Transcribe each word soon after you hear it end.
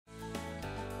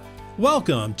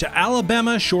Welcome to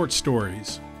Alabama Short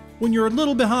Stories, when you're a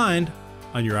little behind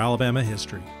on your Alabama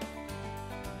history.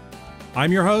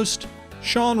 I'm your host,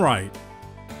 Sean Wright.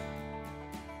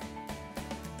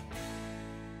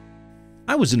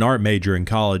 I was an art major in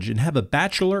college and have a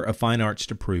Bachelor of Fine Arts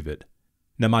to prove it.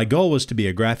 Now, my goal was to be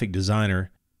a graphic designer,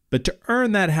 but to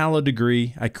earn that hallowed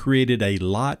degree, I created a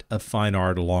lot of fine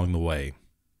art along the way.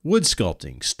 Wood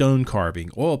sculpting, stone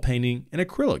carving, oil painting, and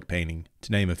acrylic painting,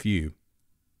 to name a few.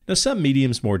 Now, some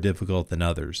mediums more difficult than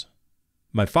others.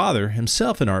 My father,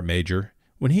 himself an art major,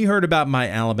 when he heard about my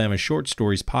Alabama Short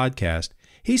Stories podcast,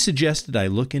 he suggested I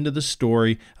look into the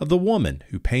story of the woman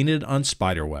who painted on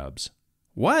spider webs.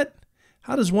 What?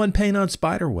 How does one paint on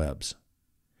spider webs?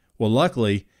 Well,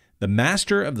 luckily, the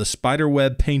master of the spider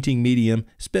web painting medium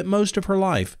spent most of her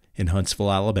life in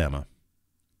Huntsville, Alabama.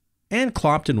 Anne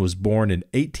Clopton was born in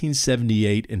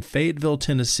 1878 in Fayetteville,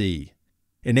 Tennessee.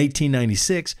 In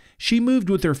 1896, she moved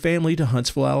with her family to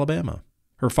Huntsville, Alabama.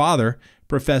 Her father,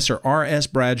 Professor R.S.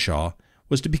 Bradshaw,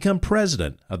 was to become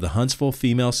president of the Huntsville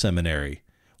Female Seminary,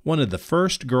 one of the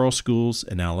first girls' schools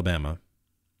in Alabama.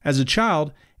 As a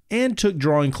child, Anne took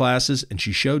drawing classes and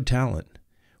she showed talent.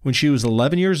 When she was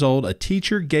 11 years old, a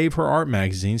teacher gave her art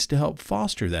magazines to help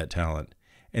foster that talent,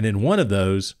 and in one of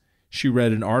those, she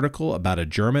read an article about a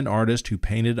German artist who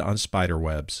painted on spider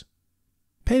webs.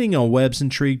 Painting on webs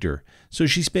intrigued her, so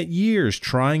she spent years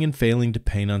trying and failing to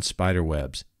paint on spider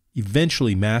webs,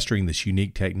 eventually mastering this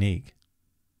unique technique.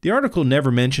 The article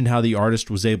never mentioned how the artist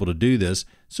was able to do this,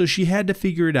 so she had to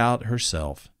figure it out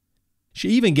herself. She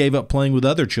even gave up playing with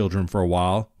other children for a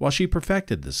while she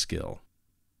perfected this skill.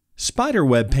 Spider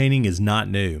web painting is not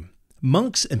new.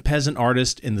 Monks and peasant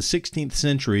artists in the 16th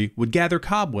century would gather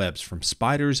cobwebs from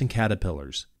spiders and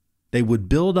caterpillars. They would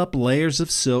build up layers of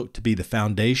silk to be the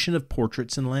foundation of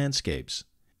portraits and landscapes.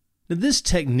 Now, this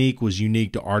technique was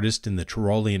unique to artists in the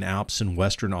Tyrolean Alps in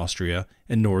western Austria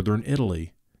and northern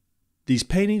Italy. These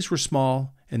paintings were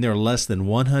small, and there are less than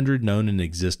 100 known in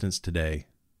existence today.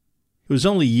 It was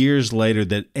only years later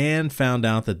that Anne found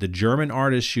out that the German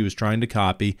artist she was trying to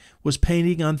copy was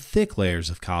painting on thick layers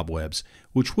of cobwebs,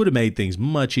 which would have made things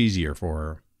much easier for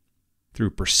her.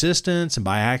 Through persistence and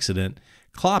by accident,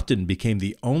 Clopton became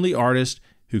the only artist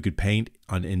who could paint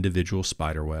on individual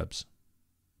spider webs.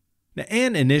 Now,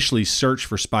 Anne initially searched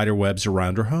for spider webs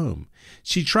around her home.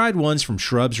 She tried ones from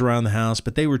shrubs around the house,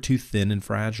 but they were too thin and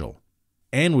fragile.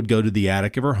 Anne would go to the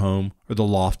attic of her home or the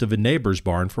loft of a neighbor's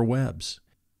barn for webs.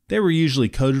 They were usually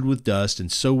coated with dust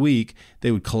and so weak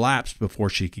they would collapse before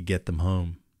she could get them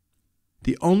home.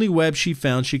 The only web she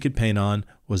found she could paint on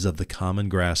was of the common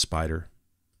grass spider.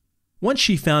 Once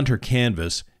she found her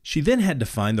canvas, she then had to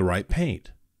find the right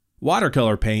paint.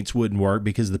 Watercolor paints wouldn't work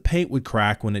because the paint would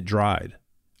crack when it dried.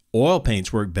 Oil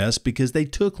paints worked best because they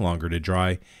took longer to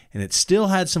dry, and it still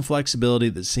had some flexibility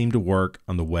that seemed to work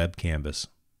on the web canvas.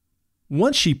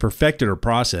 Once she perfected her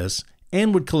process,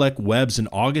 Anne would collect webs in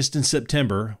August and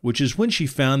September, which is when she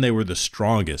found they were the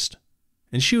strongest,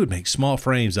 and she would make small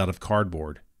frames out of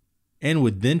cardboard. Anne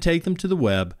would then take them to the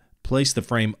web, place the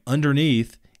frame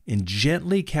underneath, and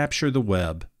gently capture the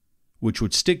web, which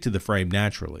would stick to the frame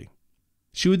naturally.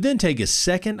 She would then take a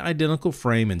second identical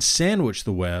frame and sandwich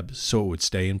the web so it would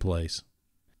stay in place.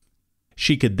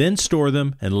 She could then store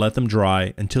them and let them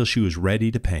dry until she was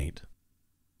ready to paint.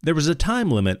 There was a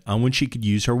time limit on when she could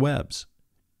use her webs.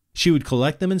 She would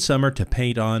collect them in summer to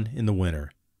paint on in the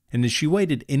winter, and if she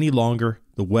waited any longer,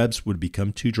 the webs would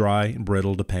become too dry and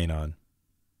brittle to paint on.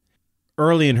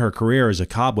 Early in her career as a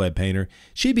cobweb painter,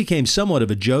 she became somewhat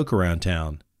of a joke around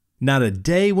town. Not a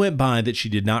day went by that she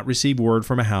did not receive word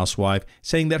from a housewife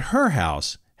saying that her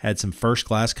house had some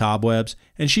first-class cobwebs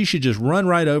and she should just run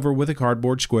right over with a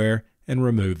cardboard square and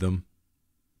remove them.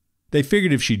 They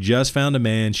figured if she just found a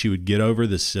man, she would get over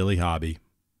this silly hobby.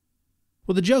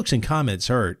 Well, the jokes and comments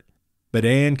hurt, but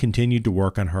Anne continued to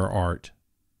work on her art.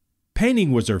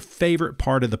 Painting was her favorite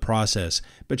part of the process,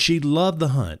 but she loved the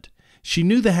hunt. She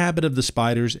knew the habit of the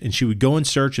spiders, and she would go in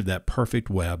search of that perfect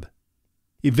web.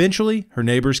 Eventually, her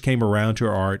neighbors came around to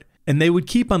her art, and they would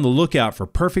keep on the lookout for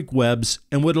perfect webs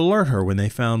and would alert her when they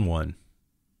found one.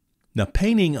 Now,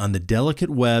 painting on the delicate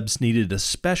webs needed a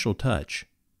special touch.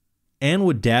 Anne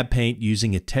would dab paint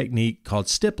using a technique called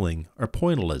stippling or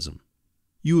pointillism.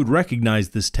 You would recognize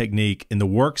this technique in the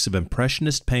works of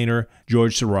Impressionist painter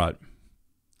Georges Seurat.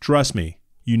 Trust me,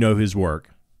 you know his work.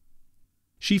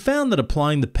 She found that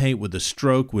applying the paint with a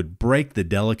stroke would break the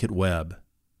delicate web.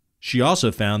 She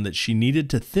also found that she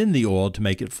needed to thin the oil to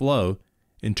make it flow,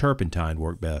 and turpentine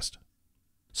worked best.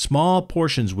 Small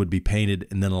portions would be painted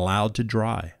and then allowed to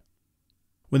dry.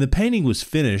 When the painting was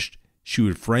finished, she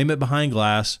would frame it behind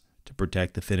glass to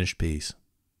protect the finished piece.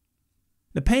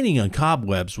 The painting on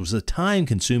cobwebs was a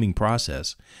time-consuming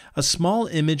process. A small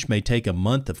image may take a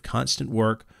month of constant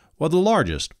work, while the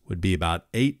largest would be about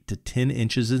 8 to 10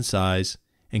 inches in size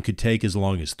and could take as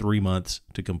long as 3 months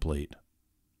to complete.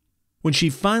 When she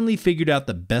finally figured out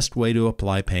the best way to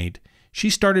apply paint, she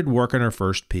started work on her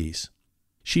first piece.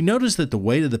 She noticed that the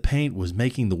weight of the paint was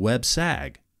making the web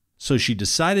sag, so she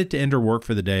decided to end her work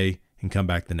for the day and come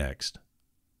back the next.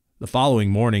 The following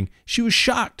morning, she was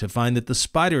shocked to find that the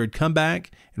spider had come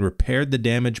back and repaired the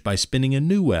damage by spinning a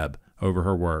new web over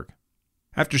her work.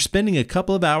 After spending a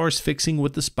couple of hours fixing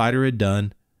what the spider had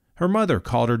done, her mother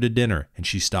called her to dinner and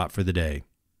she stopped for the day.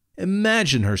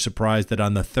 Imagine her surprise that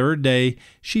on the third day,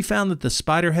 she found that the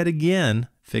spider had again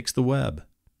fixed the web.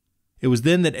 It was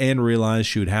then that Anne realized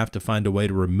she would have to find a way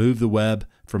to remove the web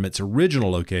from its original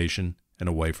location and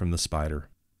away from the spider.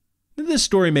 Now, this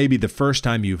story may be the first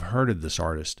time you've heard of this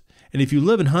artist, and if you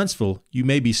live in Huntsville, you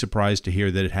may be surprised to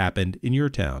hear that it happened in your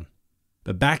town.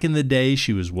 But back in the day,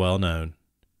 she was well known.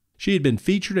 She had been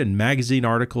featured in magazine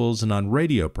articles and on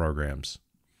radio programs.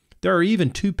 There are even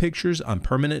 2 pictures on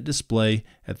permanent display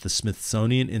at the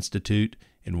Smithsonian Institute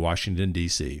in Washington,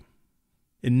 D.C.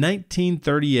 In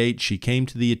 1938, she came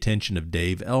to the attention of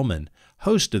Dave Ellman,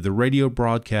 host of the radio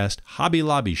broadcast Hobby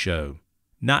Lobby Show,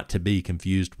 not to be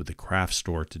confused with the craft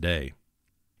store today.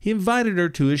 He invited her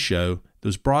to his show that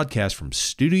was broadcast from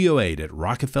Studio 8 at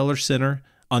Rockefeller Center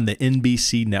on the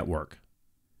NBC network.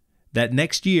 That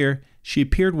next year, she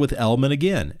appeared with Ellman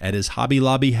again at his Hobby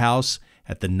Lobby house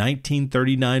at the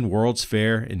 1939 World's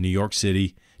Fair in New York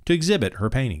City to exhibit her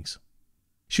paintings.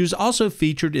 She was also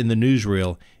featured in the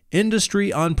newsreel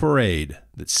Industry on Parade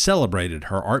that celebrated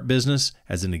her art business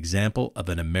as an example of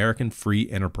an American free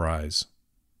enterprise.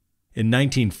 In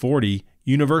 1940,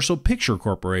 Universal Picture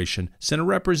Corporation sent a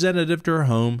representative to her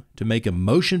home to make a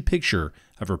motion picture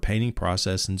of her painting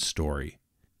process and story.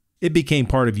 It became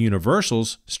part of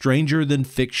Universal's Stranger Than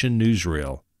Fiction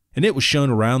newsreel, and it was shown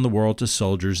around the world to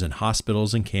soldiers in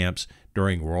hospitals and camps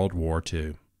during World War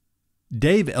II.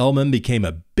 Dave Ellman became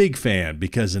a big fan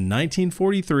because in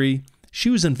 1943, she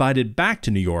was invited back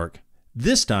to New York,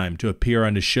 this time to appear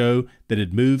on a show that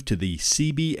had moved to the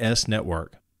CBS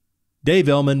network. Dave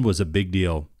Ellman was a big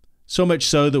deal, so much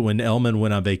so that when Ellman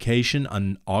went on vacation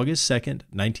on August 2,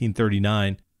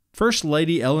 1939, First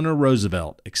Lady Eleanor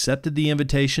Roosevelt accepted the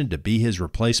invitation to be his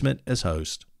replacement as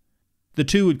host. The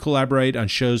two would collaborate on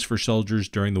shows for soldiers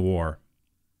during the war.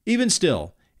 Even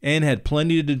still, Anne had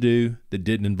plenty to do that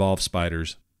didn't involve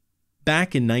spiders.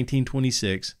 Back in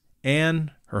 1926,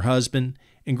 Anne, her husband,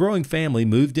 and growing family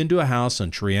moved into a house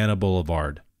on Triana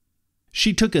Boulevard.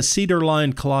 She took a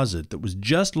cedar-lined closet that was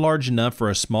just large enough for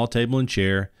a small table and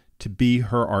chair to be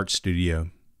her art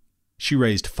studio. She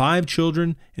raised 5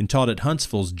 children and taught at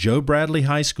Huntsville's Joe Bradley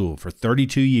High School for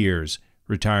 32 years,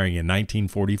 retiring in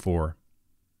 1944.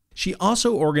 She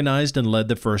also organized and led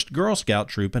the first Girl Scout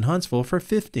troop in Huntsville for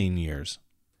 15 years.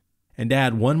 And to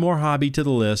add one more hobby to the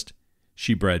list,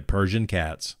 she bred Persian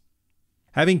cats.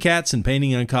 Having cats and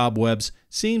painting on cobwebs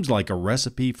seems like a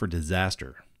recipe for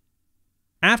disaster.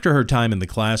 After her time in the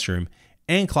classroom,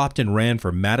 Anne Clopton ran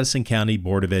for Madison County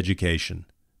Board of Education,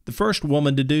 the first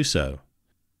woman to do so,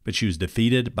 but she was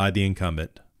defeated by the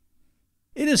incumbent.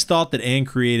 It is thought that Anne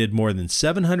created more than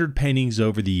 700 paintings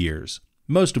over the years,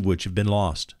 most of which have been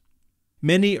lost.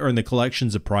 Many are in the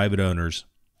collections of private owners.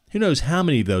 Who knows how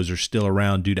many of those are still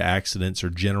around due to accidents or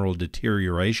general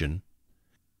deterioration?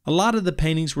 A lot of the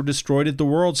paintings were destroyed at the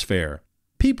World's Fair.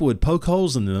 People would poke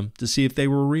holes in them to see if they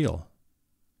were real.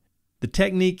 The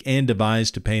technique Anne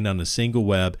devised to paint on a single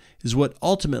web is what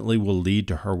ultimately will lead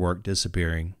to her work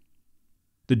disappearing.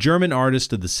 The German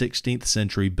artists of the 16th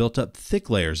century built up thick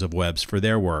layers of webs for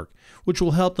their work, which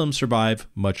will help them survive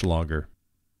much longer.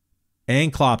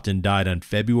 Anne Clopton died on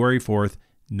February 4,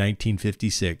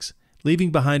 1956,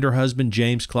 leaving behind her husband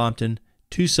James Clopton,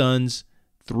 2 sons,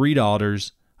 3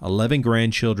 daughters, 11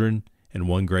 grandchildren, and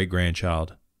 1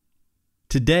 great-grandchild.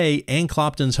 Today, Anne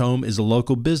Clopton's home is a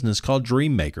local business called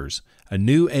Dream Makers, a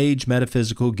new age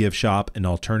metaphysical gift shop and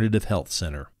alternative health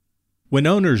center. When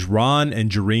owners Ron and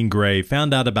Jareen Gray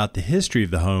found out about the history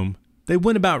of the home, they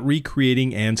went about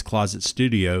recreating Anne's closet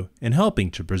studio and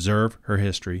helping to preserve her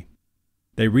history.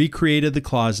 They recreated the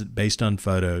closet based on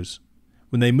photos.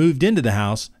 When they moved into the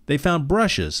house, they found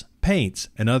brushes, paints,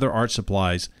 and other art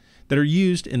supplies that are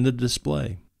used in the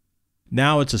display.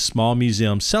 Now it's a small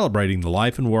museum celebrating the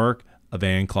life and work of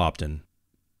Anne Clopton.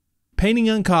 Painting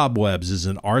on cobwebs is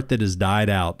an art that has died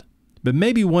out, but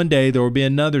maybe one day there will be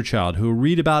another child who will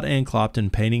read about Anne Clopton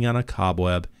painting on a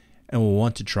cobweb and will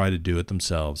want to try to do it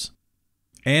themselves.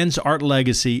 Anne's art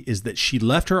legacy is that she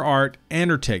left her art and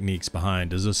her techniques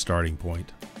behind as a starting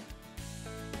point.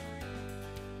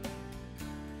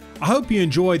 I hope you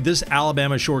enjoyed this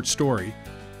Alabama short story.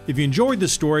 If you enjoyed the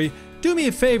story, do me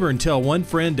a favor and tell one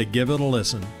friend to give it a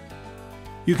listen.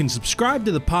 You can subscribe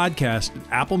to the podcast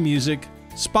at Apple Music,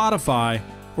 Spotify,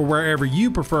 or wherever you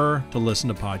prefer to listen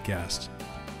to podcasts.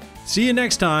 See you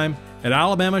next time at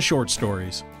Alabama Short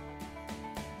Stories.